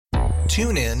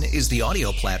TuneIn is the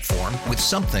audio platform with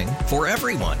something for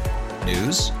everyone.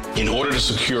 News. In order to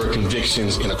secure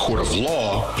convictions in a court of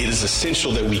law, it is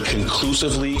essential that we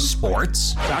conclusively.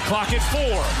 Sports. Shot clock at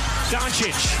 4.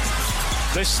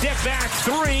 Doncic. The step back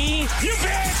 3. You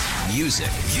bet. Music.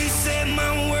 You set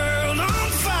my world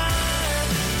on fire.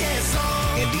 Yes,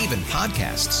 and even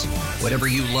podcasts. Whatever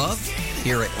you love,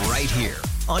 hear it right here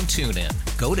on TuneIn.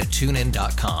 Go to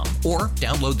TuneIn.com or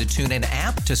download the TuneIn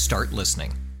app to start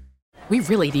listening. We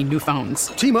really need new phones.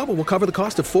 T-Mobile will cover the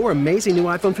cost of 4 amazing new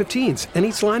iPhone 15s, and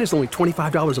each line is only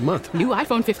 $25 a month. New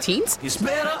iPhone 15s? it's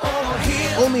better over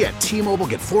here. Only at T-Mobile,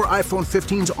 get 4 iPhone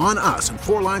 15s on us and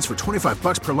 4 lines for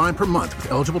 $25 per line per month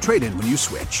with eligible trade-in when you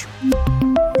switch.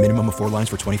 Minimum of 4 lines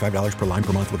for $25 per line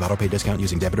per month with autopay discount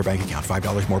using debit or bank account.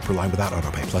 $5 more per line without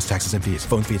autopay, plus taxes and fees.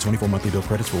 Phone fee at 24 monthly bill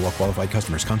credits for well-qualified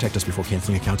customers. Contact us before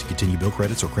canceling account to continue bill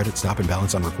credits or credit stop and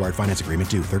balance on required finance agreement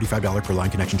due. $35 per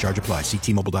line connection charge applies. See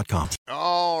T-Mobile.com.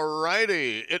 All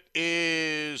righty. It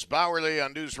is Bauerle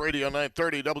on News Radio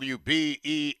 930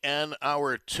 WBEN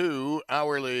Hour 2,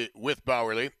 Hourly with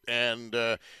Bauerle. And,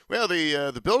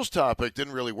 the Bills topic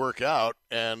didn't really work out,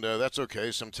 and that's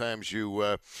okay. Sometimes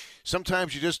you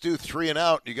just do 3 and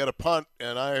out. You got to punt,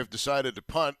 and I have decided to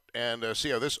punt and see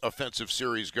how this offensive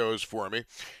series goes for me.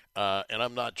 And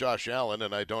I'm not Josh Allen,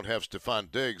 and I don't have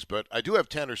Stephon Diggs, but I do have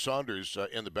Tanner Saunders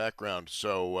in the background,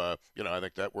 so, I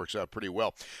think that works out pretty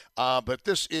well. But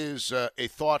this is a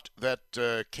thought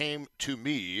that came to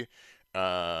me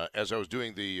as I was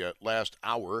doing the last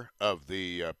hour of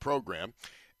the program,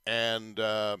 and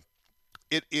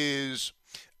it is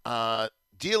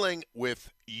dealing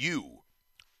with you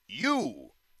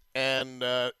and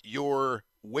your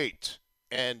weight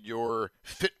and your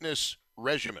fitness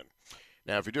regimen.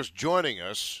 Now, if you're just joining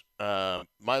us,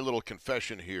 my little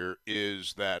confession here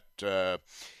is that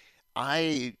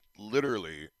I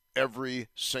literally every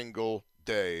single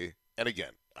day, and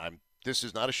again, this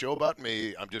is not a show about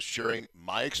me. I'm just sharing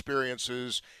my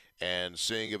experiences and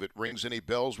seeing if it rings any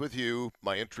bells with you.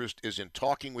 My interest is in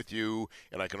talking with you,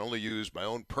 and I can only use my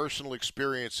own personal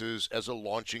experiences as a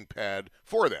launching pad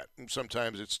for that. And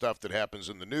sometimes it's stuff that happens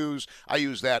in the news. I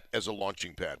use that as a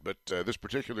launching pad. But this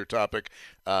particular topic,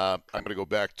 I'm going to go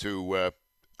back to,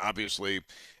 obviously,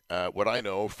 what I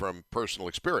know from personal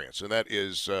experience, and that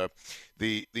is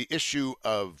the issue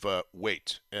of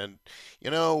weight. And,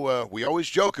 we always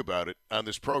joke about it on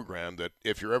this program that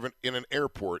if you're ever in an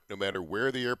airport, no matter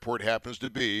where the airport happens to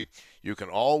be, you can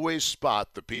always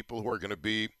spot the people who are going to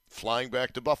be flying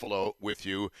back to Buffalo with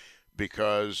you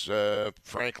because,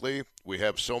 frankly, we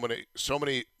have so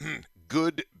many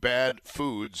good, bad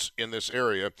foods in this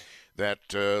area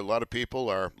that a lot of people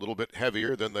are a little bit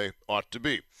heavier than they ought to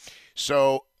be.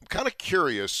 So I'm kind of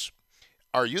curious,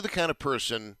 are you the kind of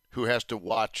person who has to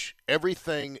watch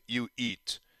everything you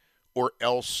eat or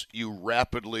else you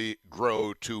rapidly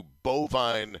grow to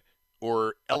bovine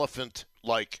or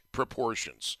elephant-like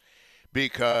proportions?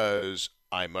 Because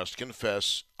I must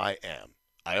confess I am.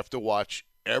 I have to watch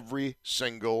every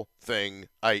single thing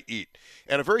I eat.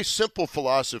 And a very simple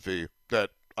philosophy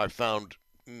that I found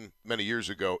many years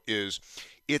ago is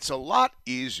it's a lot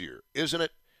easier, isn't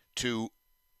it, to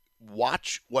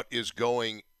watch what is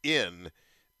going in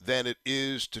than it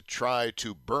is to try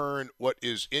to burn what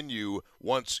is in you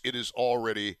once it is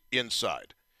already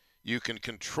inside. You can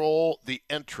control the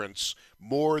entrance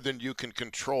more than you can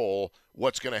control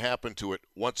what's going to happen to it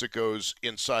once it goes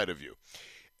inside of you.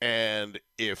 And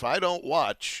if I don't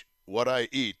watch what I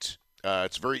eat,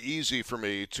 it's very easy for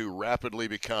me to rapidly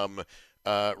become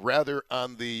rather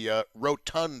on the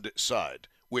rotund side,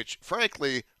 which,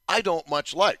 frankly, I don't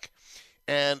much like.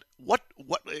 And what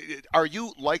are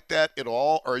you like that at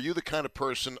all? Are you the kind of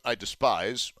person I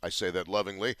despise? I say that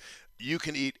lovingly. You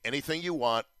can eat anything you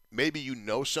want. Maybe you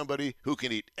know somebody who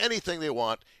can eat anything they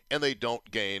want and they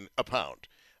don't gain a pound.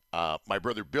 My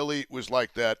brother Billy was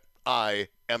like that. I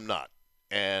am not.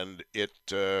 And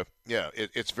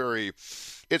it's very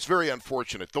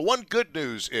unfortunate. The one good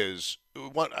news is,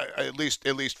 at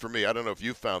least for me, I don't know if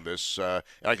you found this, and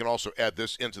I can also add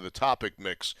this into the topic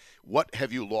mix. What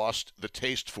have you lost the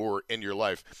taste for in your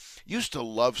life? Used to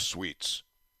love sweets,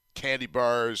 candy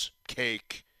bars,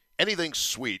 cake, anything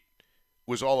sweet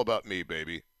was all about me,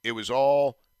 baby. It was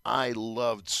all, I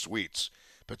loved sweets.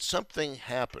 But something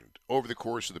happened over the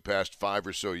course of the past 5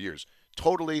 or so years.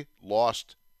 Totally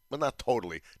lost. Well, not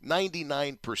totally.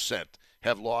 99%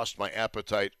 have lost my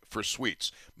appetite for sweets.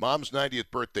 Mom's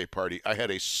 90th birthday party, I had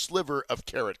a sliver of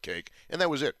carrot cake, and that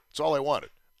was it. That's all I wanted.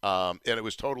 And it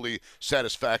was totally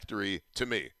satisfactory to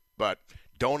me. But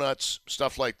donuts,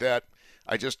 stuff like that,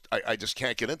 I just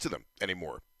can't get into them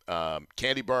anymore.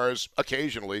 Candy bars,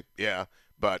 occasionally, yeah.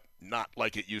 but not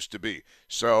like it used to be.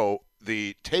 So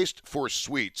the taste for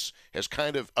sweets has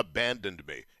kind of abandoned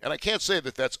me. And I can't say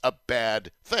that that's a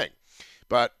bad thing.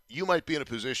 But you might be in a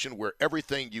position where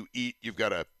everything you eat, you've got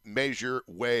to measure,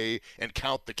 weigh, and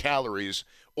count the calories.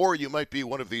 Or you might be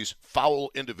one of these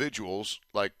foul individuals,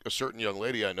 like a certain young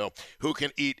lady I know, who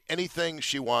can eat anything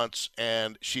she wants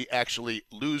and she actually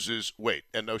loses weight.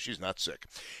 And no, she's not sick.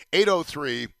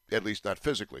 803, at least not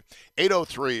physically,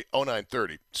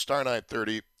 803-0930, star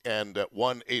 930, and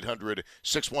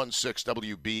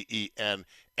 1-800-616-WBEN.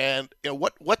 And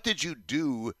what did you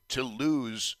do to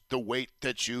lose the weight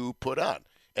that you put on?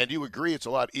 And you agree it's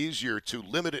a lot easier to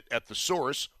limit it at the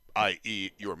source,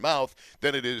 i.e. your mouth,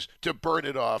 than it is to burn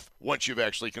it off once you've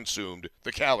actually consumed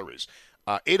the calories.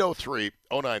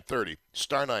 803-0930,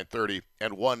 star 930,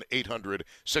 and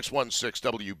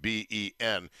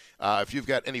 1-800-616-WBEN. If you've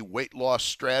got any weight loss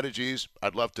strategies,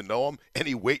 I'd love to know them.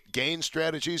 Any weight gain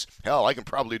strategies? Hell, I can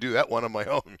probably do that one on my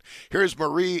own. Here's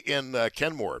Marie in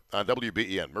Kenmore on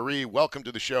WBEN. Marie, welcome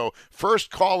to the show.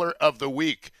 First caller of the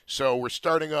week. So we're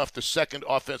starting off the second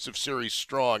offensive series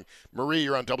strong. Marie,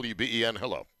 you're on WBEN.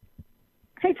 Hello.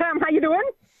 Hey, Tom. How you doing?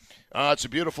 It's a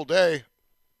beautiful day.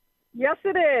 Yes,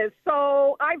 it is.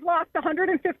 So I've lost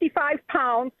 155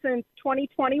 pounds since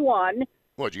 2021.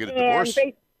 What, did you get a divorce?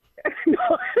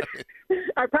 No,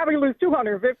 I'd probably lose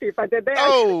 250 if I did that.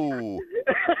 Oh!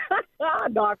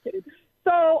 No, I'm kidding.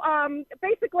 So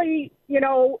basically,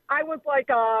 I was like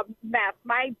a mess.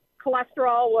 My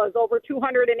cholesterol was over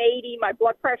 280, my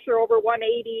blood pressure over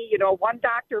 180, one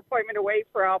doctor appointment away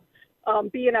from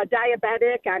being a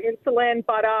diabetic on insulin.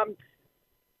 But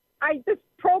this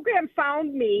program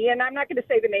found me, and I'm not going to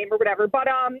say the name or whatever, but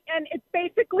and it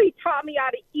basically taught me how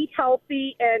to eat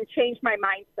healthy and change my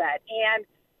mindset. And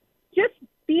just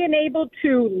being able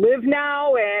to live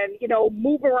now and,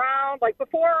 move around. Like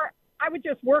before, I would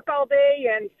just work all day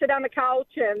and sit on the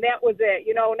couch, and that was it.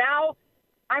 Now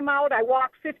I'm out. I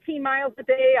walk 15 miles a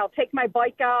day. I'll take my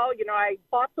bike out. I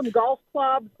bought some golf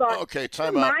clubs. But okay,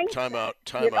 time out.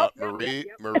 Marie,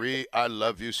 Marie, I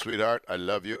love you, sweetheart. I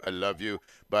love you.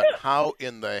 But how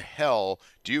in the hell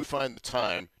do you find the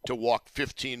time to walk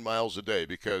 15 miles a day?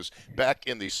 Because back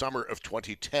in the summer of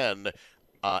 2010,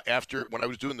 when I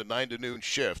was doing the 9 to noon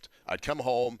shift, I'd come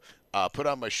home, put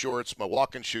on my shorts, my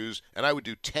walking shoes, and I would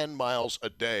do 10 miles a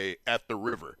day at the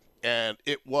river. And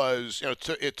it was,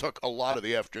 it took a lot of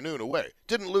the afternoon away.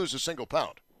 Didn't lose a single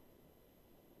pound.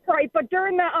 Right, but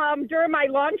during my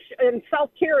lunch, and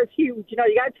self-care is huge. You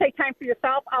got to take time for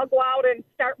yourself. I'll go out and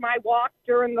start my walk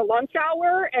during the lunch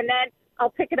hour, and then I'll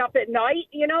pick it up at night,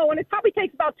 and it probably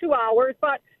takes about 2 hours,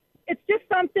 but it's just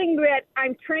something that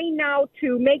I'm trained now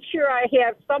to make sure I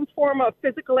have some form of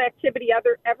physical activity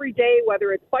every day,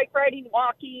 whether it's bike riding,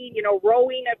 walking,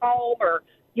 rowing at home, or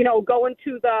going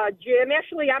to the gym.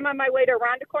 Actually, I'm on my way to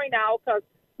Irondequoit now because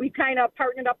we kind of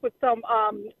partnered up with some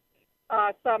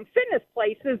fitness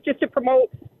places just to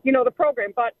promote, the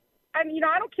program. But, I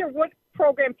don't care what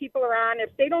program people are on. If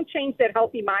they don't change that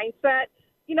healthy mindset,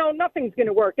 nothing's going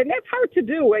to work. And that's hard to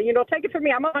do. Take it from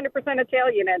me. I'm 100%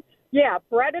 Italian. And, yeah,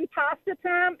 bread and pasta,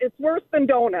 Tom, it's worse than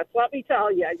donuts, let me tell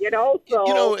you,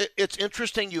 So. It's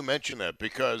interesting you mention that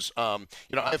because, I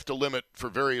have to limit, for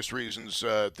various reasons,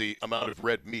 the amount of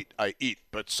red meat I eat.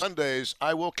 But Sundays,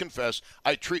 I will confess,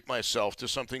 I treat myself to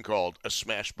something called a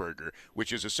smash burger,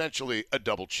 which is essentially a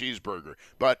double cheeseburger.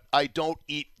 But I don't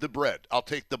eat the bread. I'll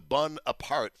take the bun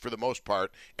apart for the most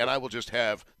part, and I will just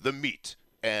have the meat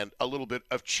and a little bit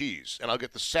of cheese, and I'll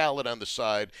get the salad on the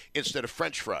side instead of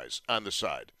French fries on the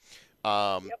side.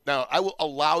 Now, I will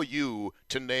allow you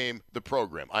to name the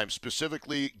program. I'm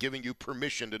specifically giving you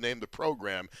permission to name the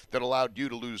program that allowed you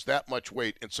to lose that much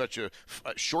weight in such a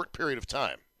short period of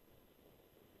time.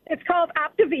 It's called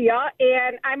Optavia,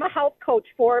 and I'm a health coach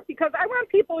for it because I want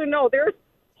people to know there's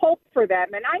hope for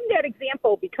them. And I'm that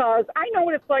example because I know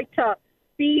what it's like to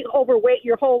be overweight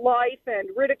your whole life and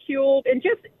ridiculed and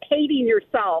just hating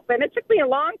yourself. And it took me a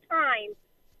long time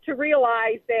to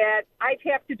realize that I'd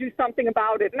have to do something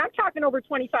about it. And I'm talking over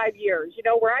 25 years,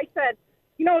 where I said,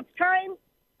 it's time.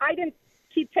 I didn't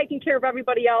keep taking care of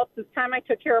everybody else. It's time I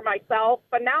took care of myself.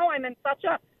 But now I'm in such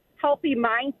a healthy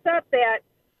mindset that,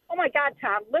 oh, my God,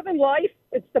 Tom, living life,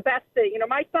 it's the best thing.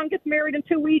 My son gets married in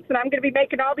 2 weeks, and I'm going to be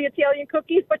making all the Italian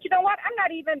cookies. But you know what? I'm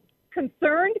not even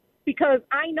concerned because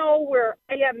I know where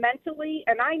I am mentally,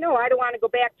 and I know I don't want to go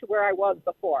back to where I was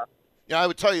before. Yeah, I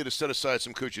would tell you to set aside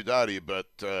some cucciadati, but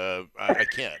I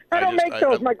can't. I don't make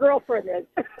those. My girlfriend is.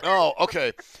 Oh,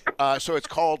 okay. So it's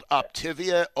called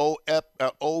Optavia,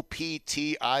 Optivia.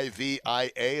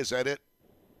 Is that it?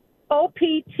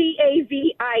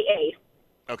 Optavia.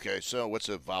 Okay, so what's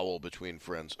a vowel between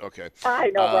friends? Okay. I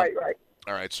know, right.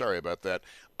 All right, sorry about that.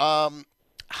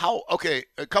 Okay,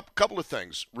 a couple of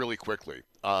things really quickly.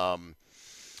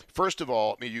 First of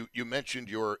all, I mean, you mentioned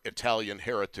your Italian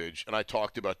heritage, and I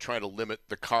talked about trying to limit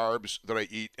the carbs that I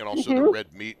eat and also the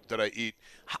red meat that I eat.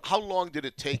 How long did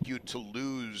it take you to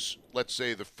lose, let's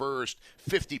say, the first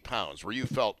 50 pounds where you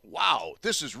felt, wow,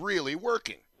 this is really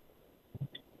working?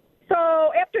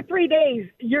 So after 3 days,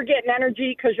 you're getting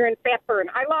energy because you're in fat burn.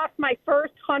 I lost my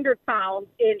first 100 pounds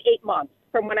in 8 months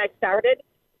from when I started,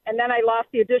 and then I lost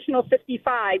the additional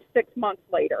 55 6 months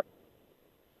later.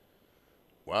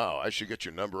 Wow, I should get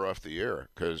your number off the air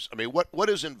because, I mean, what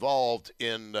is involved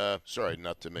in, sorry,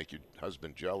 not to make your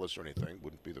husband jealous or anything,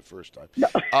 wouldn't be the first time. No.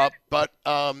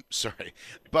 Sorry,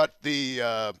 but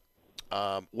the,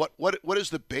 what is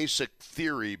the basic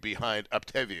theory behind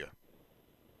Optavia?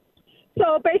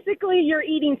 So basically, you're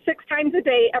eating 6 times a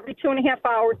day, every 2.5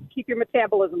 hours to keep your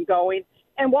metabolism going.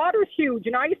 And water's huge.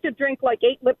 You know, I used to drink like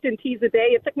 8 Lipton teas a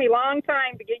day. It took me a long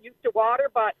time to get used to water,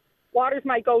 but water's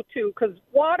my go-to because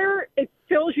water, it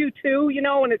fills you too, you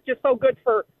know, and it's just so good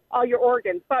for all your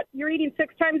organs. But you're eating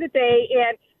 6 times a day,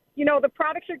 and, you know, the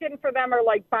products you're getting for them are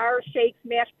like bar shakes,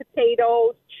 mashed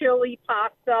potatoes, chili,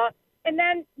 pasta. And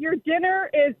then your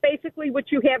dinner is basically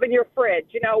what you have in your fridge.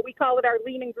 You know, we call it our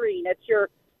lean and green. It's your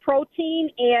protein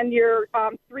and your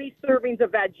 3 servings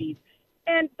of veggies.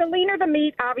 And the leaner the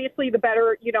meat, obviously, the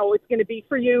better, you know, it's going to be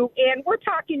for you. And we're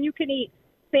talking you can eat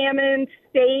salmon,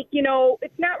 steak, you know,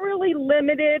 it's not really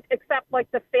limited except like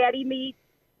the fatty meat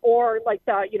or like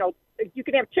the, you know, you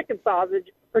can have chicken sausage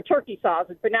or turkey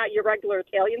sausage, but not your regular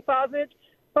Italian sausage.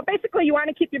 But basically you want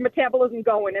to keep your metabolism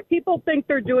going. And people think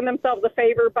they're doing themselves a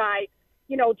favor by,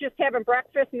 you know, just having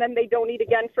breakfast and then they don't eat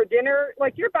again for dinner.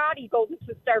 Like your body goes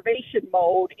into starvation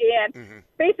mode. And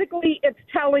basically it's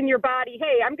telling your body,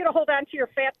 hey, I'm going to hold on to your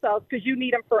fat cells because you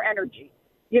need them for energy,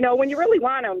 you know, when you really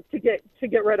want them to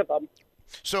get rid of them.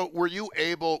 So were you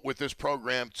able with this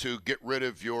program to get rid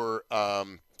of your,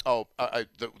 the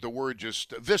word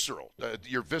just visceral,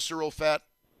 your visceral fat?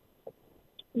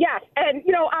 Yes. And,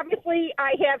 you know, obviously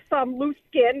I have some loose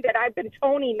skin that I've been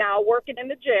toning now working in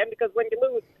the gym because when you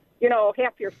lose, you know,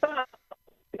 half your stuff,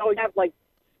 you know, you have like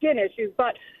skin issues.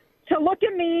 But to look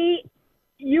at me,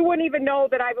 you wouldn't even know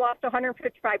that I've lost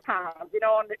 155 pounds, you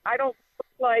know, and I don't look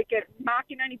like it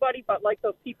mocking anybody, but like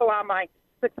those people on my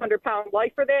 600-pound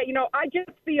life for that. You know, I just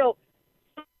feel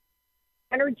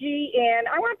energy, and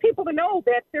I want people to know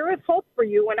that there is hope for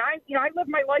you. And I live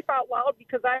my life out loud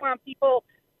because I want people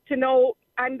to know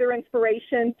I'm their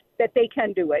inspiration, that they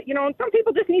can do it. You know, and some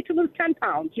people just need to lose 10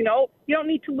 pounds, you know. You don't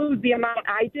need to lose the amount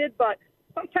I did, but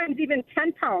sometimes even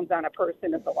 10 pounds on a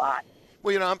person is a lot.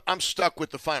 Well, you know, I'm stuck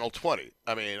with the final 20.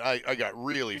 I mean, I got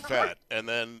really fat, and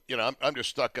then, you know, I'm just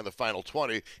stuck in the final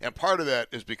 20. And part of that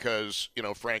is because, you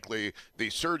know, frankly, the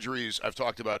surgeries I've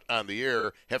talked about on the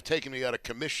air have taken me out of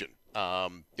commission.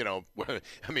 You know,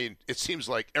 I mean, it seems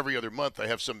like every other month I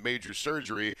have some major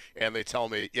surgery and they tell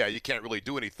me, yeah, you can't really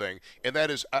do anything. And that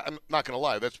is, I'm not going to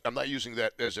lie, I'm not using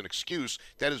that as an excuse.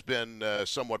 That has been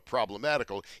somewhat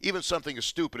problematical. Even something as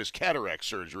stupid as cataract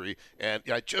surgery. And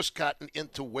I just gotten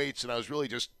into weights and I was really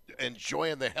just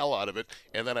enjoying the hell out of it.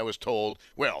 And then I was told,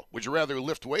 well, would you rather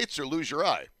lift weights or lose your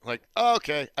eye? I'm like, oh,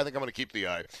 okay, I think I'm going to keep the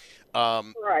eye.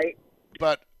 Right.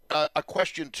 But a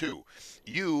question, too.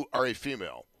 You are a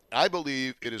female. I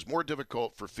believe it is more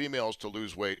difficult for females to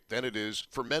lose weight than it is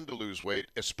for men to lose weight,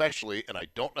 especially, and I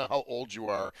don't know how old you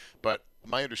are, but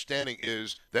my understanding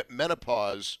is that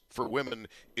menopause for women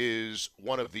is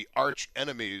one of the arch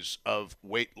enemies of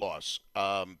weight loss.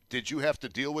 Did you have to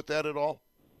deal with that at all?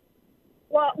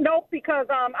 Well, no, because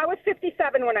I was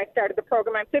 57 when I started the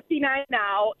program. I'm 59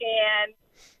 now, and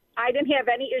I didn't have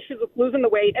any issues with losing the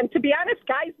weight. And to be honest,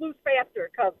 guys lose faster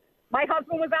because my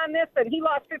husband was on this, and he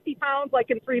lost 50 pounds like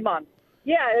in 3 months.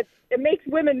 Yeah, it makes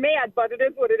women mad, but it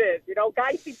is what it is. You know,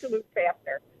 guys seem to lose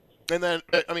faster. And then,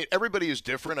 I mean, everybody is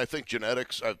different. I think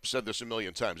genetics, I've said this a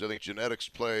million times, I think genetics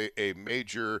play a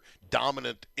major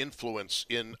dominant influence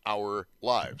in our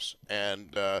lives.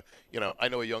 And, you know, I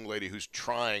know a young lady who's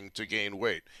trying to gain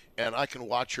weight, and I can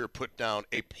watch her put down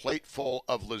a plateful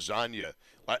of lasagna,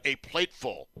 a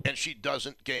plateful, and she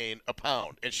doesn't gain a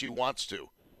pound, and she wants to.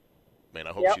 I mean,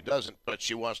 I hope she doesn't, but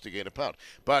she wants to gain a pound.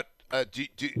 But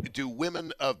do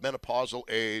women of menopausal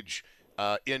age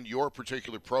in your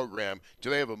particular program, do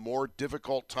they have a more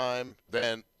difficult time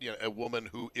than, you know, a woman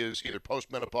who is either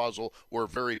postmenopausal or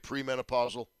very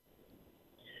premenopausal?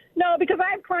 No, because I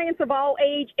have clients of all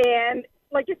age, and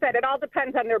like you said, it all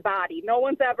depends on their body. No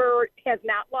one's ever has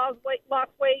not lost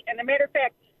weight. And as a matter of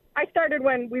fact, I started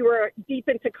when we were deep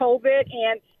into COVID,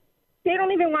 and they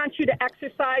don't even want you to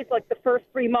exercise like the first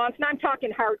 3 months. And I'm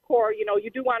talking hardcore.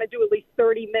 You do want to do at least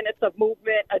 30 minutes of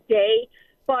movement a day.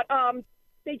 But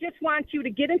they just want you to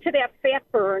get into that fat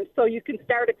burn so you can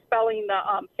start expelling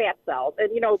the fat cells. And,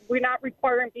 we're not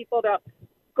requiring people to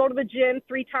go to the gym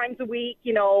 3 times a week,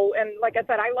 and like I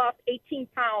said, I lost 18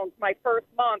 pounds my first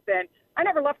month, and I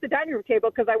never left the dining room table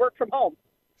because I work from home.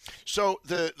 So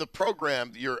the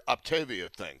program, your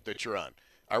Optavia thing that you're on,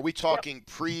 are we talking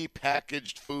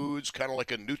pre-packaged foods, kind of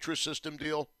like a Nutrisystem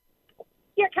deal?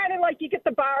 Yeah, kind of like you get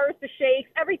the bars, the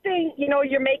shakes, everything,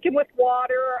 you're making with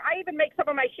water. I even make some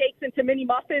of my shakes into mini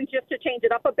muffins just to change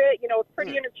it up a bit. It's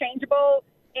pretty interchangeable.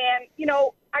 And,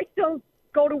 I still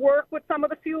go to work with some of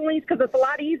the fuelings because it's a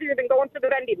lot easier than going to the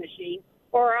vending machine.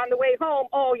 Or on the way home,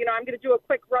 I'm going to do a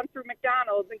quick run through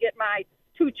McDonald's and get my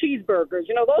 2 cheeseburgers.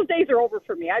 Those days are over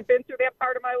for me. I've been through that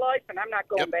part of my life, and I'm not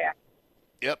going back.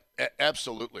 Yep,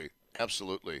 absolutely. I'm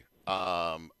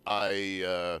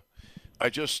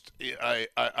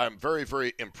very,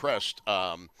 very impressed.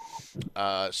 Drop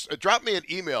me an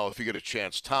email if you get a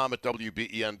chance,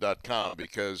 tom@wben.com,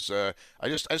 because I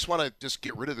just want to just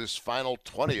get rid of this final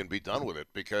 20 and be done with it,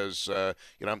 because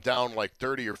I'm down like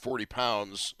 30 or 40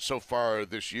 pounds so far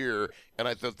this year, and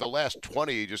the last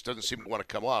 20 just doesn't seem to want to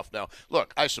come off. Now,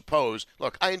 look, I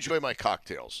enjoy my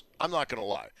cocktails. I'm not going to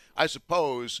lie. I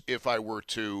suppose if I were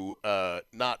to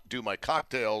not do my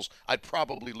cocktails, I'd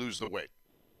probably lose the weight.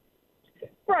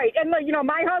 Right. And,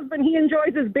 my husband, he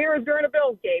enjoys his beers during a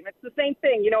Bills game. It's the same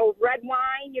thing, red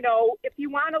wine, if you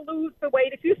want to lose the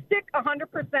weight, if you stick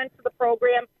 100% to the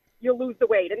program, you'll lose the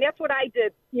weight. And that's what I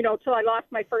did, till I lost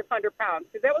my first 100 pounds,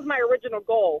 because that was my original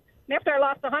goal. And after I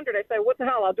lost 100, I said, what the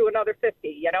hell, I'll do another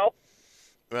 50,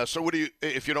 So what do you,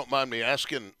 if you don't mind me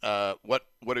asking,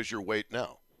 what is your weight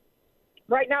now?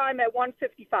 Right now I'm at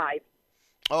 155.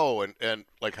 Oh, and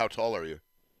like how tall are you?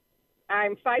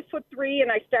 I'm 5'3",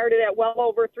 and I started at well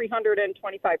over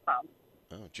 325 pounds.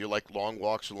 Oh, do you like long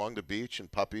walks along the beach and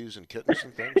puppies and kittens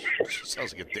and things?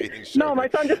 Sounds like a dating show. No, my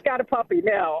son just got a puppy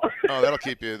now. Oh, that'll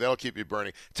keep you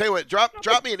burning. Tell you what,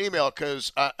 drop me an email,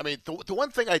 because the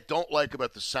one thing I don't like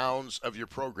about the sounds of your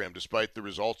program, despite the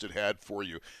results it had for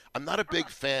you, I'm not a big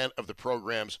fan of the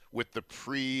programs with the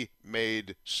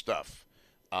pre-made stuff,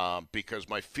 because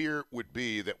my fear would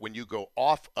be that when you go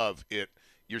off of it,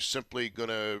 you're simply going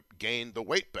to gain the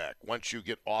weight back. Once you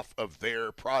get off of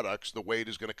their products, the weight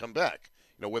is going to come back.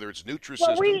 Whether it's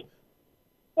Nutrisystem.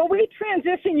 Well, we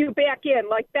transition you back in.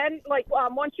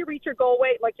 Once you reach your goal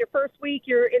weight, like your first week,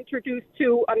 you're introduced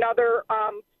to another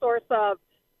source of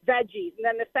veggies. And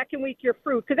then the second week, your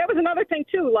fruit. Because that was another thing,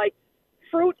 too. Like,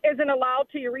 fruit isn't allowed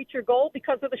till you reach your goal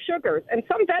because of the sugars. And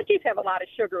some veggies have a lot of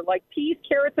sugar, like peas,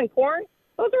 carrots, and corn.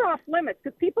 Those are off limits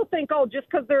because people think, just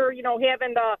because they're,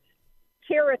 having the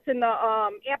carrots in the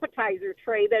appetizer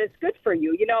tray that it's good for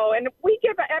you, and we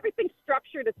give everything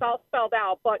structured. It's all spelled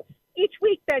out, but each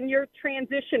week then you're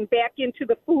transitioned back into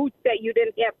the foods that you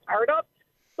didn't have part of,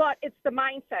 but it's the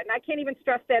mindset. And I can't even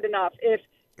stress that enough. If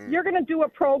you're going to do a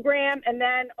program and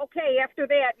then, after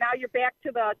that, now you're back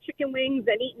to the chicken wings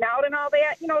and eating out and all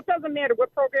that, it doesn't matter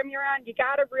what program you're on. You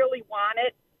got to really want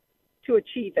it to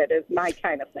achieve it is my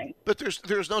kind of thing. But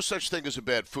there's no such thing as a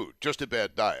bad food, just a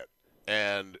bad diet.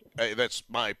 And that's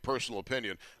my personal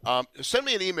opinion. Send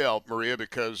me an email, Maria,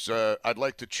 because I'd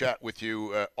like to chat with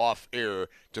you off air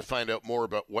to find out more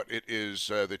about what it is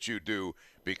that you do.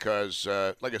 Because,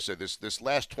 like I said, this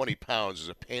last 20 pounds is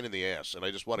a pain in the ass, and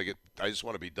I just want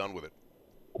to be done with it.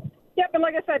 Yep, and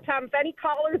like I said, Tom, if any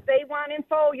callers they want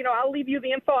info, I'll leave you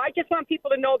the info. I just want people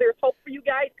to know there's hope for you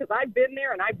guys because I've been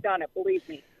there and I've done it. Believe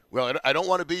me. Well, I don't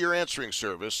want to be your answering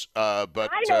service, but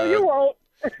I know you won't.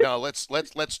 No, let's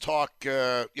talk.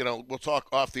 We'll talk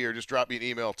off the air. Just drop me an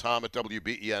email,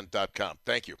 tom@wben.com.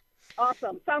 Thank you.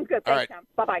 Awesome. Sounds good. Thanks, Tom.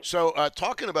 Bye-bye. So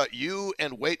talking about you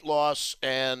and weight loss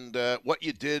and what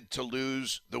you did to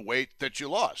lose the weight that you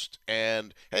lost.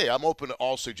 And, hey, I'm open to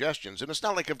all suggestions. And it's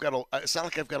not like I've got a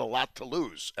lot to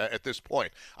lose at this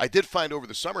point. I did find over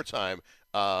the summertime,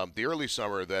 the early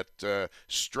summer, that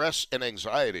stress and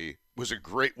anxiety was a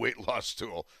great weight loss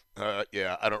tool.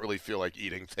 I don't really feel like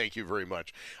eating. Thank you very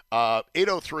much.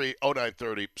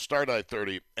 803-0930, star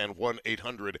 930, and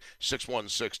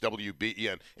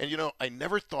 1-800-616-WBEN. And, I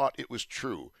never thought it was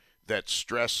true that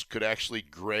stress could actually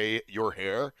gray your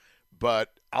hair,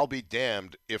 but I'll be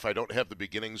damned if I don't have the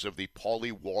beginnings of the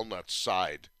Pauly Walnut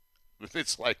side.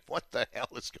 It's like, what the hell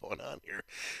is going on here?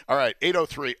 All right,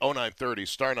 803-0930,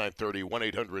 star 930,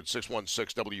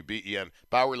 1-800-616-WBEN.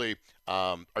 Bauerle,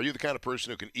 are you the kind of person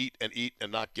who can eat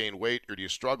and not gain weight, or do you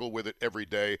struggle with it every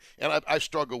day? And I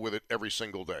struggle with it every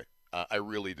single day. I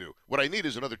really do. What I need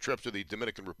is another trip to the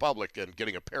Dominican Republic and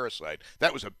getting a parasite.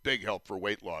 That was a big help for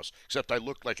weight loss, except I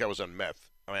looked like I was on meth.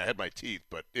 I mean, I had my teeth,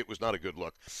 but it was not a good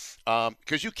look.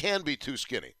 Because you can be too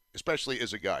skinny, especially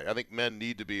as a guy. I think men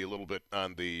need to be a little bit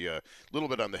on the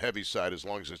heavy side as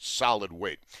long as it's solid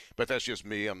weight. But that's just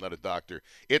me. I'm not a doctor.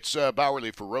 It's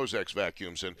Bauerle for Rosex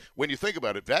vacuums, and when you think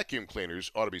about it, vacuum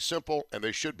cleaners ought to be simple and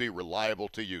they should be reliable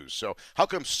to use. So how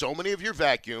come so many of your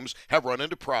vacuums have run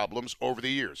into problems over the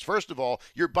years? First of all,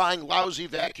 you're buying lousy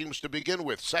vacuums to begin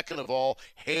with. Second of all,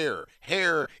 hair.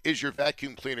 Hair is your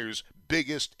vacuum cleaner's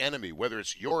biggest enemy, whether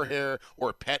it's your hair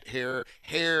or pet hair.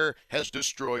 Hair has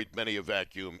destroyed many a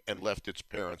vacuum and left its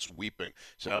parents weeping.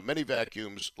 So many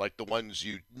vacuums, like the ones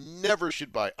you never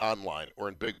should buy online or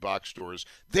in big box stores,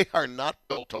 they are not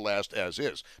built to last as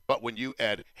is. But when you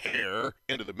add hair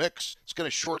into the mix, it's going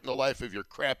to shorten the life of your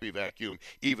crappy vacuum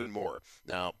even more.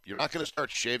 Now, you're not going to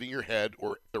start shaving your head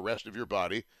or the rest of your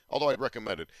body, although I'd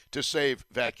recommend it, to save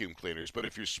vacuum cleaners. But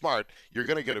if you're smart, you're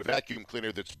going to get a vacuum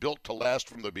cleaner that's built to last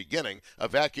from the beginning, a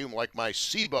vacuum like my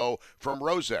SIBO from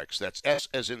Rosex. That's S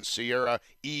as in Sierra,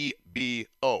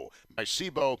 E-B-O. My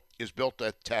SIBO is built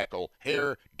to tackle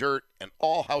hair, dirt, and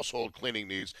all household cleaning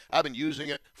needs. I've been using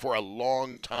it for a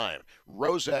long time.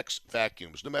 Rosex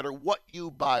vacuums, no matter what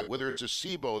you buy, whether it's a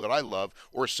SIBO that I love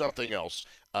or something else,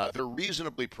 they're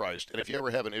reasonably priced, and if you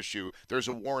ever have an issue, there's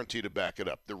a warranty to back it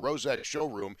up. The Rosex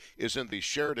showroom is in the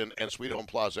Sheridan and Sweet Home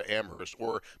Plaza Amherst,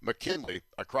 or McKinley,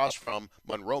 across from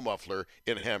Monroe Muffler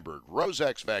in Hamburg.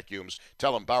 Rosex vacuums,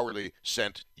 tell them Bauerle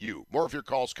sent you. More of your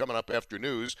calls coming up after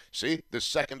news. See, the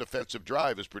second offensive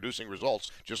drive is producing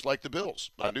results just like the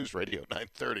Bills on News Radio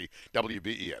 930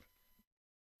 WBEN.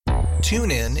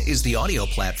 TuneIn is the audio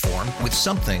platform with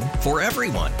something for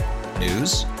everyone.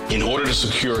 News. In order to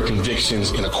secure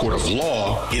convictions in a court of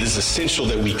law, it is essential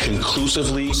that we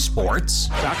conclusively. Sports.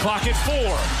 Got clock at 4.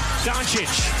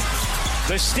 Doncic.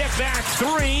 The step back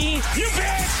 3. You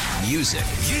bet. Music.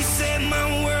 You set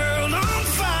my world on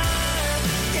fire.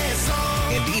 Yes,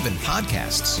 and even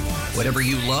podcasts. Whatever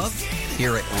you love,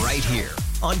 hear it right here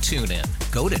on TuneIn.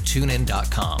 Go to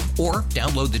TuneIn.com or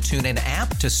download the TuneIn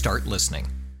app to start listening.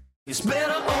 It's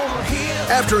better over here.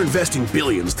 After investing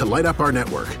billions to light up our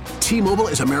network, T-Mobile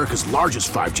is America's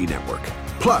largest 5G network.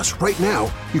 Plus, right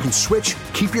now, you can switch,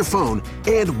 keep your phone,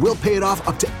 and we'll pay it off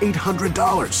up to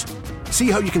 $800. See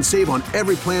how you can save on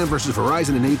every plan versus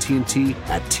Verizon and AT&T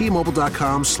at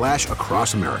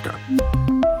T-Mobile.com/across America.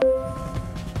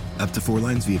 Up to 4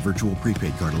 lines via virtual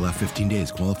prepaid card. Allow 15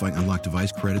 days. Qualifying unlocked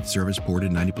device credit service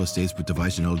ported 90-plus days with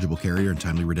device and eligible carrier and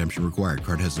timely redemption required.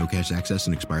 Card has no cash access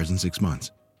and expires in 6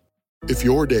 months. If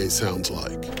your day sounds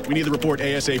like we need the report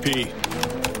ASAP,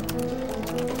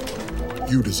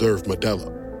 you deserve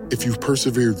Modelo. If you've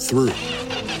persevered through,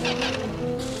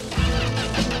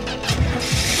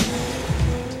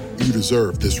 you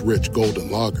deserve this rich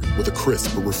golden lager with a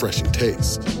crisp but refreshing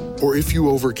taste. Or if you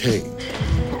overcame.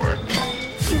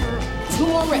 2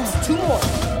 more reps, 2 more.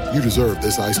 You deserve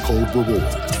this ice-cold reward.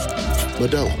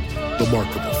 Modelo, the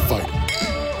Remarkable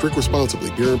Fighter. Drink responsibly.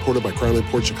 Beer imported by Crown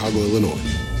Imports, Chicago, Illinois.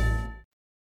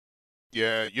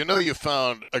 Yeah, you know you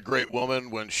found a great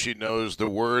woman when she knows the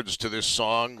words to this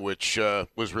song, which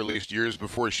was released years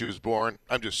before she was born.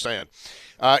 I'm just saying.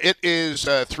 It is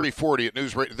 3:40 at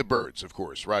News Radio. The Birds, of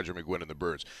course. Roger McGuinn and the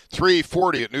Birds.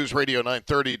 3:40 at News Radio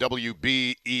 930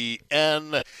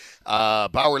 WBEN.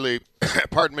 Bauerle,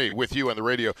 pardon me, with you on the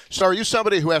radio. So are you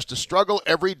somebody who has to struggle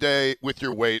every day with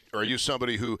your weight, or are you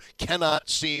somebody who cannot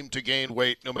seem to gain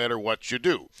weight no matter what you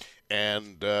do?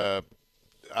 And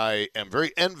I am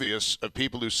very envious of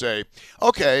people who say,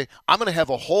 okay, I'm going to have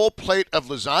a whole plate of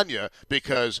lasagna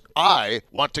because I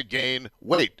want to gain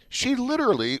weight. She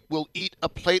literally will eat a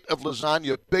plate of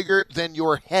lasagna bigger than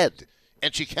your head,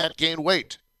 and she can't gain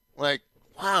weight. Like,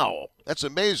 wow, that's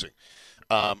amazing.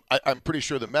 I'm pretty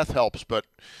sure the meth helps, but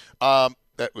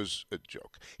that was a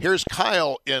joke. Here's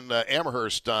Kyle in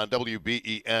Amherst on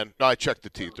WBEN. No, I checked the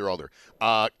teeth. They're all there.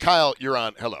 Kyle, you're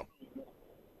on. Hello.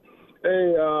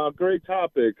 Hey, great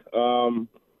topic.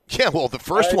 Yeah, well, the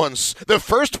first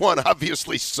one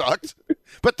obviously sucked,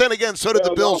 but then again, so did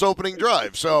the Bills' opening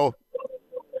drive. So,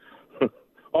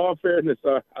 all fairness,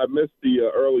 I missed the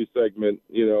early segment.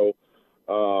 You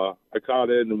know, I caught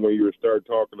in when you started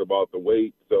talking about the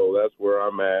weight, so that's where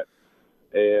I'm at.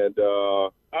 And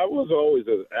I was always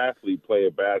an athlete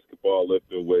playing basketball,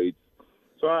 lifting weights,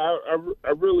 so I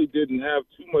really didn't have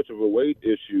too much of a weight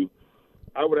issue.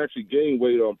 I would actually gain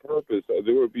weight on purpose.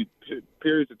 There would be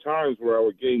periods of times where I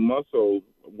would gain muscle.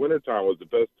 Wintertime was the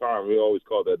best time. We always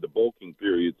call that the bulking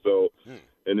period. So,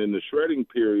 and then the shredding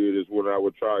period is when I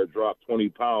would try to drop 20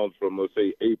 pounds from, let's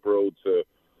say, April to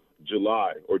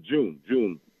July or June.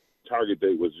 June target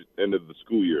date was end of the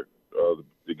school year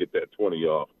to get that 20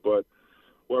 off. But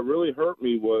what really hurt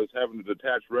me was having a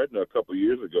detached retina a couple of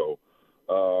years ago.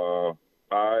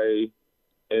 I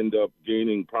end up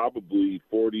gaining probably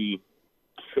 40,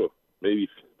 maybe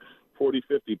 40,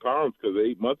 50 pounds because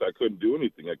 8 months I couldn't do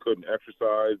anything. I couldn't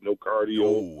exercise, no cardio.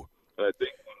 Oh. And I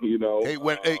think, you know.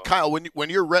 Hey, Kyle, when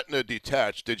your retina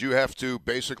detached, did you have to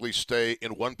basically stay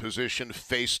in one position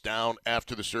face down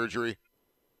after the surgery?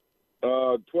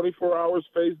 24 hours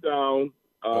face down.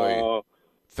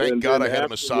 Thank God I had a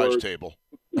massage table.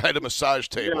 I had a massage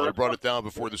table. Yeah, I brought it down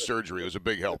before the surgery. It was a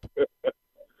big help.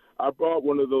 I bought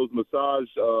one of those massage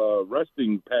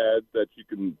resting pads that you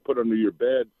can put under your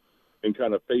bed and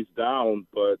kind of face down.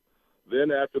 But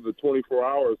then after the 24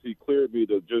 hours, he cleared me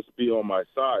to just be on my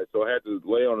side. So I had to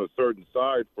lay on a certain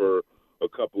side for a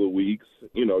couple of weeks.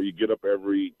 You know, you get up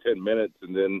every 10 minutes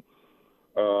and then,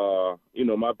 you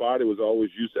know, my body was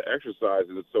always used to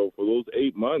exercising. And so for those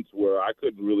 8 months where I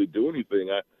couldn't really do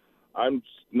anything, I'm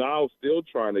now still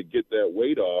trying to get that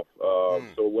weight off.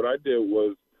 So what I did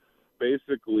was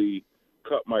basically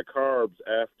cut my carbs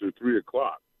after 3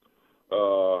 o'clock.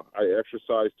 I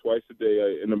exercise twice a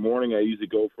day. In the morning, I usually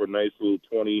go for a nice little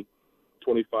 20,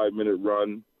 25-minute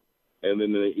run. And then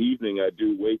in the evening, I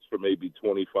do weights for maybe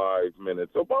 25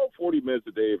 minutes. So about 40 minutes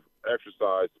a day of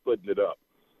exercise, splitting it up.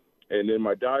 And then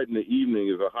my diet in the evening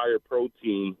is a higher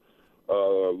protein,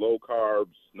 low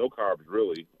carbs, no carbs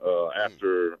really,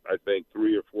 after, I think,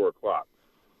 3 or 4 o'clock.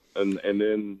 And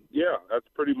then, yeah, that's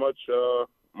pretty much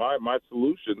my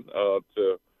solution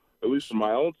to, at least for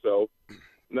my own self.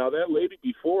 Now, that lady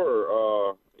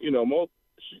before, you know,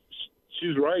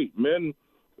 she's right. Men,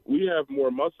 we have more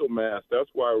muscle mass. That's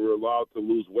why we're allowed to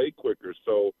lose weight quicker.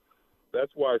 So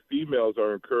that's why females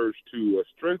are encouraged to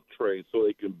strength train so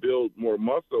they can build more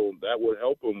muscle. That would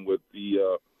help them with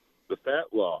the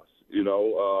fat loss. You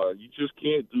know, you just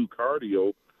can't do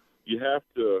cardio. You have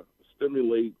to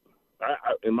stimulate.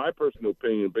 In my personal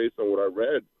opinion, based on what I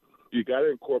read, you got to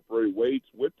incorporate weights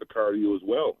with the cardio as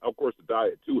well. Of course, the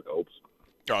diet too helps.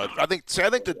 I think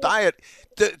the diet,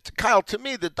 Kyle, to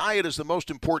me, the diet is the most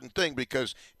important thing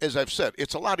because, as I've said,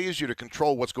 it's a lot easier to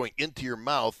control what's going into your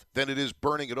mouth than it is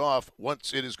burning it off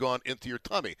once it has gone into your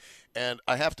tummy. And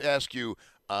I have to ask you,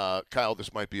 Kyle,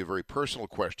 this might be a very personal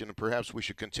question, and perhaps we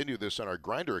should continue this on our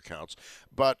Grindr accounts,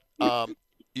 but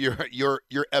your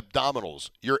abdominals,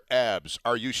 your abs,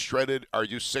 are you shredded? Are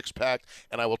you six-packed?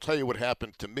 And I will tell you what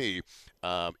happened to me.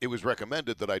 It was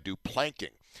recommended that I do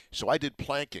planking. So I did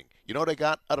planking. You know what I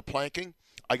got out of planking?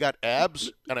 I got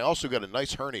abs, and I also got a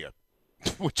nice hernia,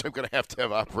 which I'm going to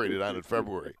have operated on in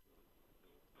February.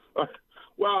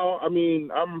 Well, I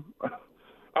mean,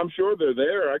 I'm sure they're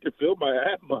there. I can feel my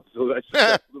ab muscles. I just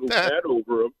got a little fat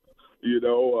over them. You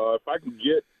know, if I can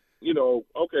get, you know,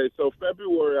 okay, so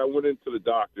February I went into the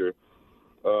doctor.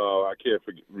 I can't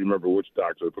remember which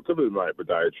doctor, but could be my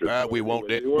podiatrist. We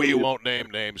won't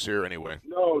name names here anyway.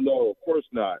 No, of course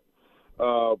not.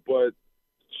 But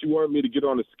she wanted me to get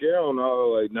on the scale, and I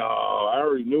was like, no, I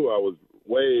already knew I was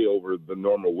way over the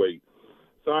normal weight.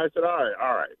 So I said, all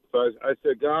right. So I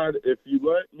said, God, if you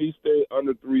let me stay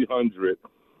under 300,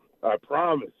 I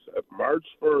promise, March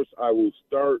 1st, I will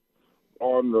start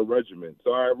on the regimen.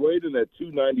 So I weighed in at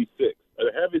 296,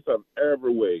 the heaviest I've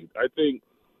ever weighed. I think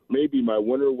maybe my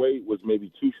winter weight was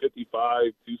maybe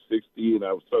 255, 260, and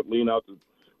I was starting to lean out to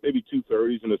maybe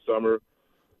 230s in the summer.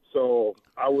 So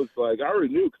I was like, I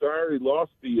already knew because I already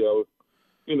lost the, you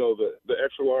know, the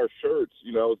extra large shirts.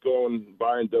 You know, I was going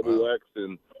buying XXL,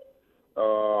 and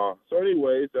so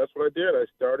anyways, that's what I did. I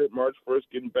started March 1st,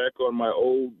 getting back on my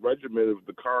old regimen of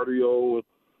the cardio,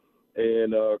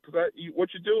 and because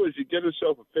what you do is you get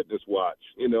yourself a fitness watch.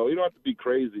 You know, you don't have to be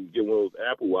crazy, get one of those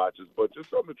Apple Watches, but just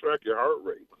something to track your heart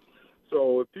rate.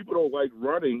 So if people don't like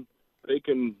running, they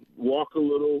can walk a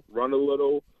little, run a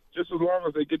little, just as long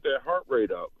as they get that heart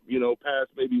rate up, you know, past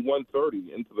maybe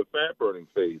 130 into the fat-burning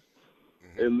phase.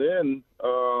 Mm-hmm. And then,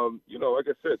 you know, like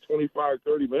I said, 25,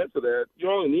 30 minutes of that,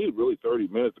 you only need really 30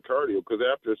 minutes of cardio because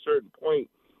after a certain point,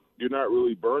 you're not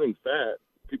really burning fat.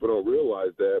 People don't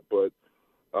realize that. But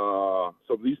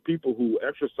so these people who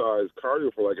exercise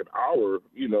cardio for like an hour,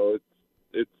 you know,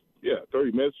 it's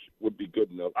 30 minutes would be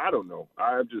good enough. I don't know.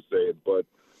 I'm just saying, but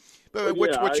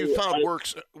what you found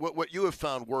works. What you have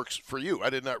found works for you. I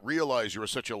did not realize you were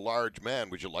such a large man.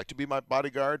 Would you like to be my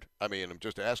bodyguard? I mean, I'm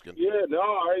just asking. Yeah, no.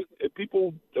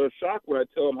 People are shocked when I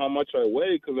tell them how much I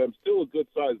weigh because I'm still a good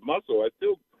sized muscle. I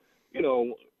still, you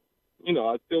know,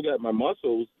 I still got my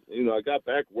muscles. You know, I got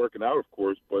back working out, of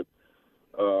course, but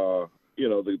you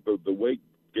know, the weight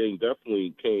gain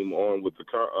definitely came on with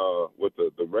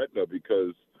the retina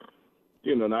because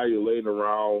now you're laying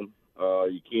around.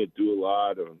 You can't do a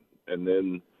lot, and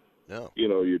then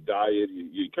your diet.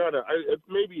 You kind of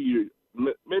maybe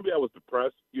I was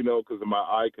depressed, because of my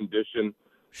eye condition.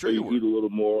 Sure, so you eat a little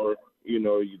more. You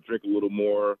drink a little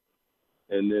more,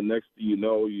 and then next thing you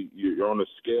know, you're on a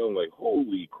scale like,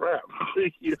 holy crap,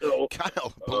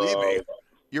 Kyle, believe me.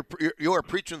 You are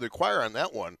preaching to the choir on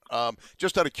that one.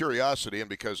 Just out of curiosity, and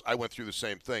because I went through the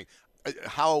same thing,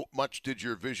 how much did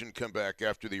your vision come back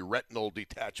after the retinal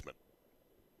detachment?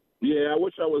 Yeah, I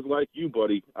wish I was like you,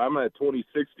 buddy. I'm at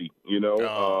 20/60, and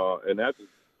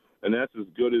that's as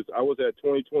good as I was at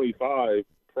 20/25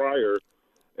 prior,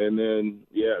 and then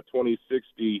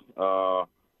 20/60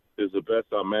 is the best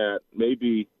I'm at.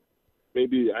 Maybe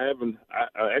I haven't.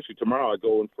 Actually, tomorrow I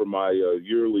go in for my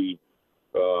yearly.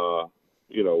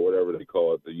 Whatever they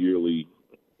call it, the yearly,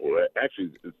 or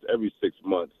actually it's every 6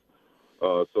 months.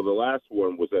 So the last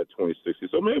one was at 20/60.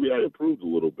 So maybe I improved a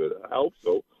little bit. I hope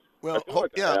so. Well,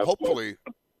 hopefully.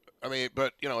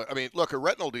 Look, a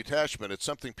retinal detachment, it's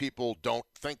something people don't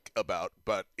think about,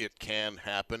 but it can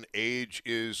happen. Age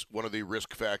is one of the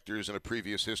risk factors, and a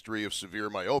previous history of severe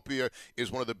myopia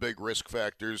is one of the big risk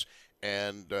factors.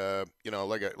 And,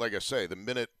 like I say, the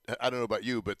minute, I don't know about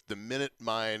you, but the minute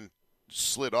mine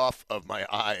slid off of my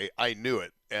eye, I knew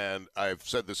it. And I've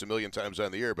said this a million times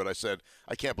on the air, but I said,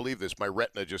 I can't believe this. My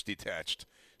retina just detached.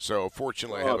 So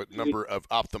fortunately, I have a number of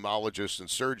ophthalmologists and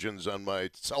surgeons on my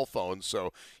cell phone.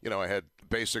 So, I had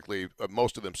basically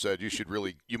most of them said,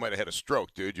 you might have had a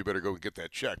stroke, dude. You better go get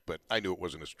that checked. But I knew it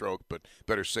wasn't a stroke, but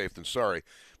better safe than sorry.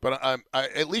 But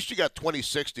at least you got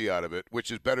 20/60 out of it,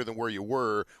 which is better than where you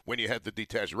were when you had the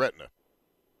detached retina.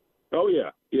 Oh,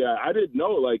 yeah. Yeah, I didn't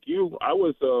know. Like you, I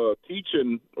was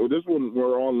teaching, or this one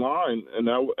we're online, and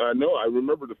I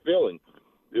remember the feeling.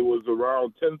 It was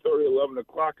around 10:30, 11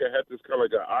 o'clock. I had this kind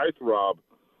of like an eye throb.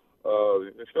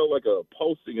 It felt like a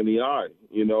pulsing in the eye,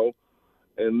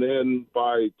 And then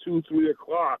by 2, 3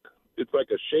 o'clock, it's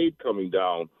like a shade coming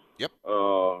down. Yep.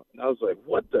 And I was like,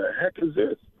 what the heck is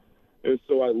this? And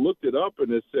so I looked it up,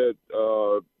 and it said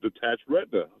detached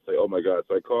retina. I say, oh, my God.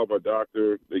 So I called my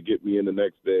doctor. They get me in the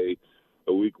next day.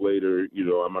 A week later,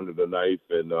 I'm under the knife,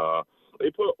 and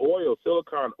they put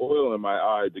silicone oil in my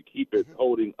eye to keep it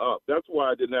holding up. That's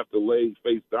why I didn't have to lay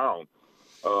face down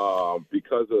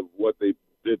because of what they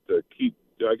did to keep.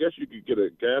 I guess you could get a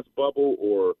gas bubble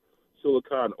or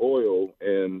silicone oil,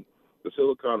 and the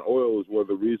silicone oil is one of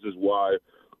the reasons why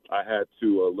I had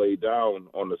to lay down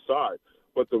on the side.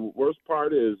 But the worst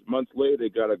part is months later, they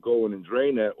got to go in and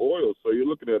drain that oil. So you're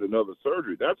looking at another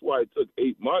surgery. That's why it took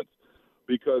 8 months,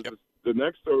 because the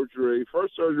next surgery,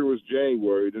 first surgery was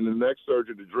January, then the next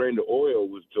surgery to drain the oil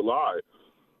was July.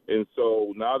 And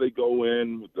so now they go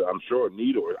in with, I'm sure, a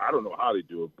needle. I don't know how they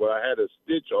do it, but I had a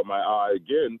stitch on my eye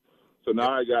again. So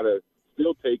now I got to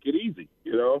still take it easy,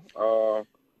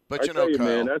 But, Kyle,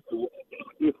 man, that's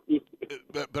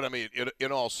But I mean,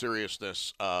 in all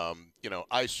seriousness,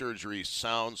 eye surgery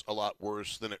sounds a lot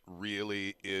worse than it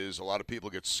really is. A lot of people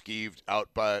get skeeved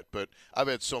out by it, but I've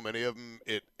had so many of them,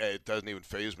 it doesn't even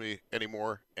faze me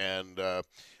anymore. And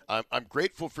I'm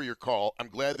grateful for your call. I'm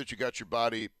glad that you got your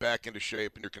body back into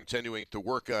shape and you're continuing to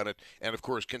work on it. And, of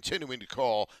course, continuing to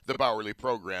call the Bauerle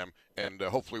program. And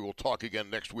hopefully we'll talk again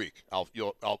next week. I'll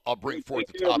bring forth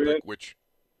the topic which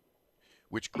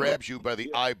grabs you by the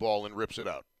eyeball and rips it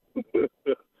out.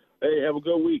 Hey, have a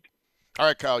good week. All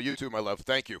right, Kyle, you too, my love.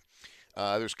 Thank you.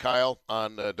 There's Kyle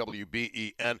on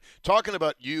WBEN talking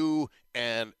about you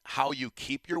and how you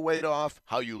keep your weight off,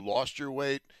 how you lost your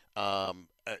weight.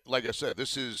 Like I said,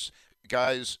 this is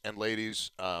guys and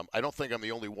ladies. I don't think I'm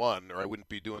the only one, or I wouldn't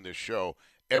be doing this show.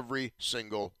 Every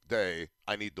single day,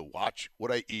 I need to watch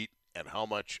what I eat and how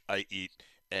much I eat.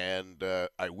 And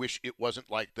I wish it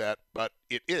wasn't like that, but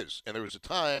it is. And there was a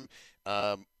time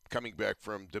coming back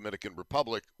from Dominican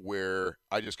Republic where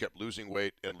I just kept losing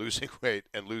weight and losing weight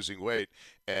and losing weight,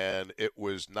 and it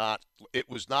was not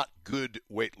good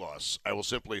weight loss. I will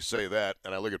simply say that.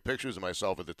 And I look at pictures of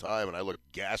myself at the time, and I look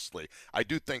ghastly. I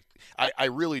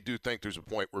really do think there's a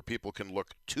point where people can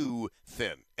look too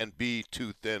thin and be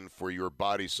too thin for your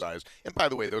body size. And by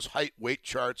the way, those height weight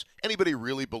charts, anybody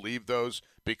really believe those?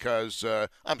 Because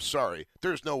I'm sorry,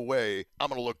 there's no way I'm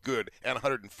going to look good at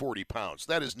 140 pounds.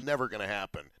 That is never going to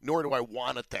happen, nor do I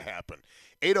want it to happen.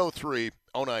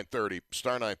 803-0930,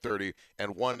 star 930,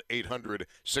 and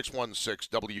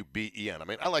 1-800-616-WBEN. I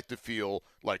mean, I like to feel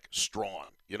like strong.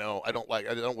 I don't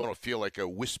want to feel like a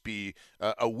wispy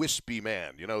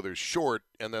man. There's short,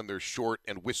 and then there's short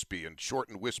and wispy, and short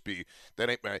and wispy.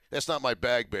 That's not my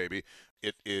bag, baby.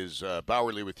 It is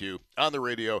Bauerle with you on the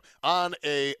radio on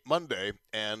a Monday.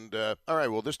 And, all right,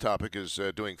 well, this topic is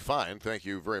doing fine. Thank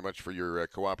you very much for your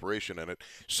cooperation in it.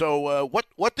 So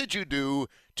what did you do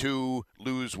to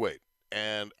lose weight?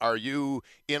 And are you,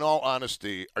 in all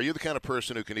honesty, are you the kind of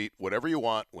person who can eat whatever you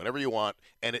want, whenever you want,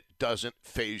 and it doesn't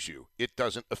faze you? It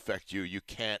doesn't affect you. You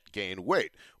can't gain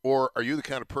weight. Or are you the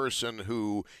kind of person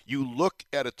who you look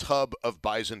at a tub of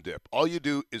bison dip, all you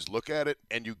do is look at it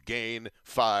and you gain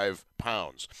 5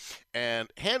 pounds?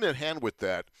 And hand in hand with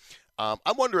that, I'm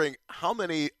wondering how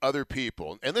many other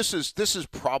people, and this is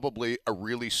probably a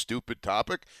really stupid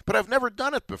topic, but I've never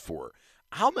done it before.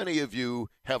 How many of you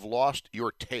have lost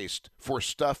your taste for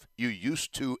stuff you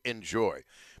used to enjoy?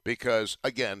 Because,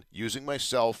 again, using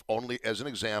myself only as an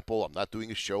example, I'm not doing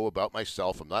a show about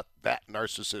myself. I'm not that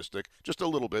narcissistic, just a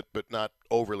little bit, but not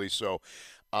overly so.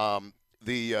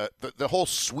 The whole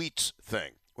sweets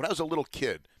thing. When I was a little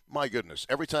kid, my goodness,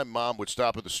 every time Mom would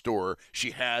stop at the store,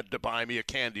 she had to buy me a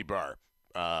candy bar.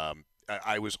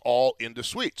 I was all into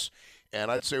sweets. And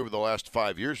I'd say over the last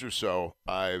 5 years or so,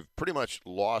 I've pretty much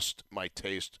lost my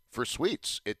taste for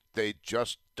sweets. They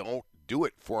just don't do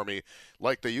it for me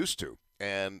like they used to.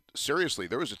 And seriously,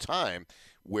 there was a time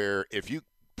where if you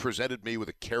presented me with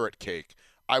a carrot cake,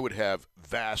 I would have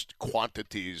vast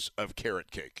quantities of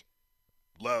carrot cake.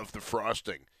 Love the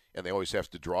frosting. And they always have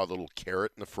to draw a little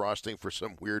carrot in the frosting for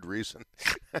some weird reason.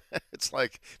 It's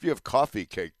like, if you have coffee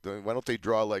cake, why don't they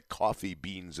draw like coffee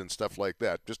beans and stuff like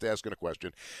that? Just asking a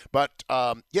question. But,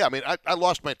 yeah, I mean, I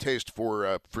lost my taste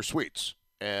for sweets.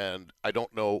 And I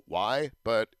don't know why,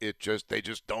 but they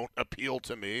just don't appeal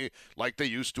to me like they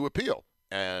used to appeal.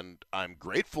 And I'm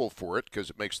grateful for it because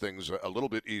it makes things a little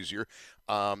bit easier.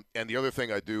 And the other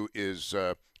thing I do is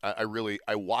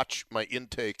I watch my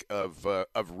intake of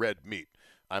red meat.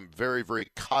 I'm very, very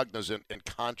cognizant and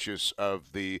conscious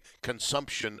of the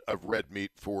consumption of red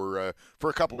meat for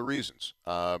a couple of reasons.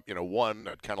 One,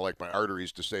 I'd kind of like my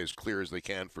arteries to stay as clear as they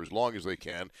can for as long as they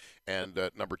can. And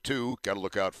number two, got to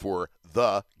look out for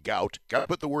the gout. Got to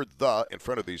put the word "the" in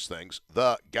front of these things,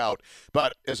 the gout.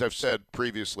 But as I've said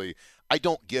previously, I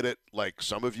don't get it like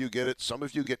some of you get it. Some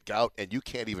of you get gout and you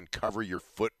can't even cover your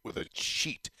foot with a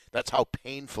sheet. That's how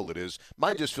painful it is.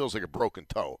 Mine just feels like a broken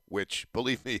toe, which,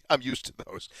 believe me, I'm used to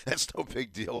those. That's no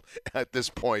big deal at this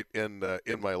point in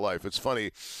my life. It's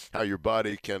funny how your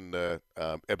body can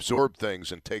absorb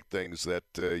things and take things that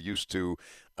used to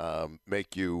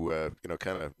make you,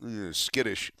 kind of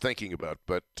skittish thinking about,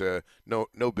 but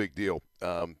no big deal.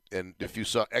 And if you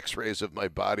saw x-rays of my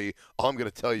body, all I'm going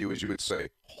to tell you is you would say,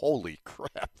 holy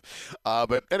crap.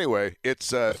 But anyway,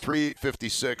 it's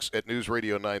 3:56 at News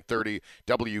Radio 930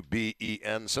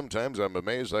 WBEN. Sometimes I'm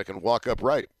amazed I can walk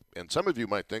upright. And some of you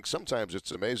might think sometimes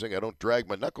it's amazing I don't drag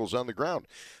my knuckles on the ground.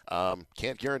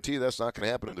 Can't guarantee that's not going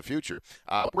to happen in the future.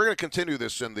 We're going to continue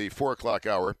this in the 4 o'clock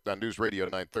hour on News Radio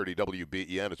 930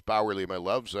 WBEN. It's Bauerle, my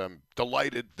loves. I'm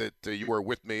delighted that you are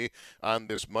with me on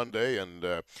this Monday, and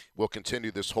we'll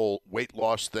continue this whole weight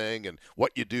loss thing and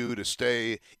what you do to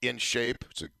stay in shape.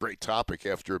 It's a great topic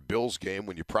after a Bills game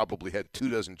when you probably had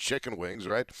 24 chicken wings,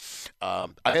 right? I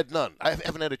had none. I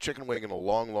haven't had a chicken wing in a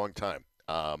long, long time.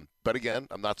 But again,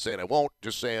 I'm not saying I won't,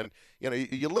 just saying,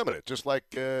 you limit it, just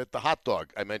like the hot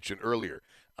dog I mentioned earlier.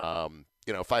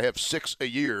 If I have 6 a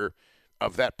year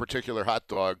of that particular hot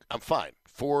dog, I'm fine.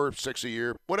 4, 6 a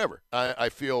year, whatever. I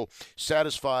feel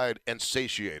satisfied and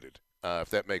satiated, if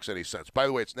that makes any sense. By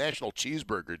the way, it's National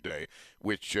Cheeseburger Day,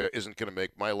 which isn't going to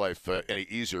make my life any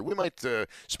easier. We might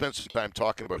spend some time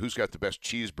talking about who's got the best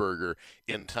cheeseburger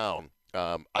in town.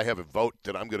 I have a vote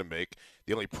that I'm going to make.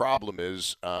 The only problem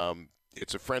is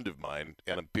it's a friend of mine,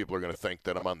 and people are going to think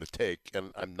that I'm on the take,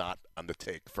 and I'm not on the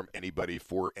take from anybody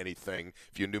for anything.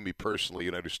 If you knew me personally,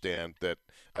 you'd understand that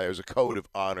there's a code of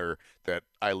honor that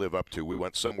I live up to. We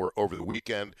went somewhere over the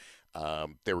weekend.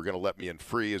 They were going to let me in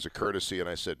free as a courtesy, and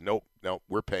I said, nope,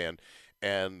 we're paying.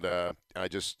 And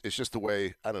it's just the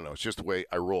way, I don't know, it's just the way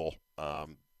I roll.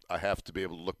 I have to be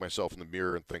able to look myself in the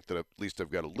mirror and think that at least I've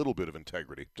got a little bit of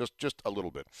integrity, just a little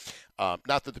bit.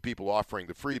 Not that the people offering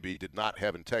the freebie did not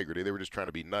have integrity; they were just trying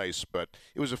to be nice. But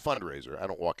it was a fundraiser. I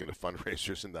don't walk into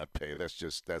fundraisers and not pay. That's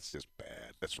just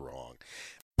bad. That's wrong.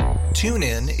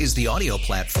 TuneIn is the audio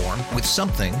platform with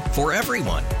something for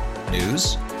everyone.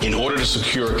 News. In order to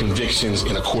secure convictions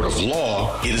in a court of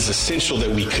law, it is essential that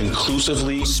we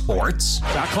conclusively. Sports.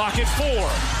 Got clock at 4.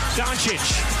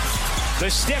 Doncic. The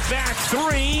step back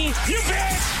 3. You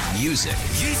bet. Music.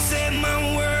 You set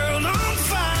my world on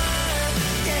fire.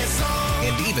 Yes,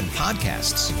 and even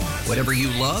podcasts. Whatever you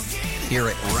love, hear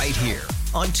it right here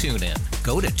on TuneIn.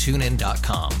 Go to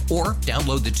TuneIn.com or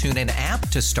download the TuneIn app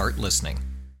to start listening.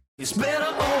 It's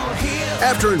better over here.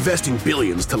 After investing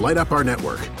billions to light up our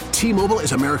network, T-Mobile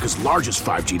is America's largest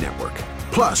 5G network.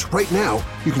 Plus, right now,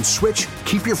 you can switch,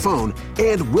 keep your phone,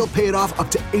 and we'll pay it off up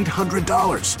to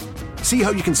 $800. See how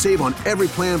you can save on every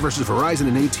plan versus Verizon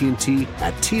and AT&T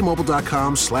at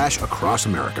T-Mobile.com/across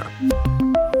America.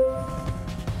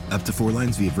 Up to 4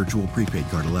 lines via virtual prepaid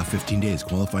card. Allow 15 days.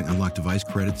 Qualifying unlocked device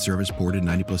credit service ported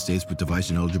 90+ days with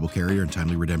device and eligible carrier and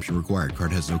timely redemption required.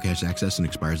 Card has no cash access and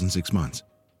expires in 6 months.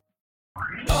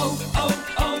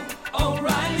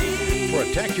 O'Reilly.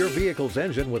 Protect your vehicle's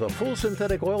engine with a full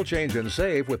synthetic oil change and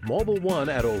save with Mobile One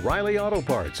at O'Reilly Auto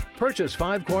Parts. Purchase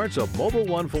 5 quarts of Mobile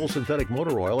One full synthetic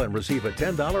motor oil and receive a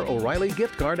 $10 O'Reilly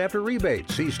gift card after rebate.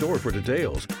 See store for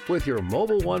details. With your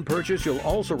Mobile One purchase, you'll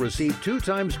also receive 2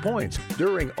 times points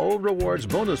during O Rewards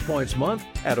Bonus Points Month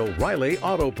at O'Reilly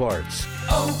Auto Parts.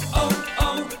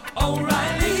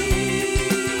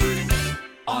 O'Reilly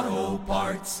Auto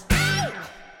Parts.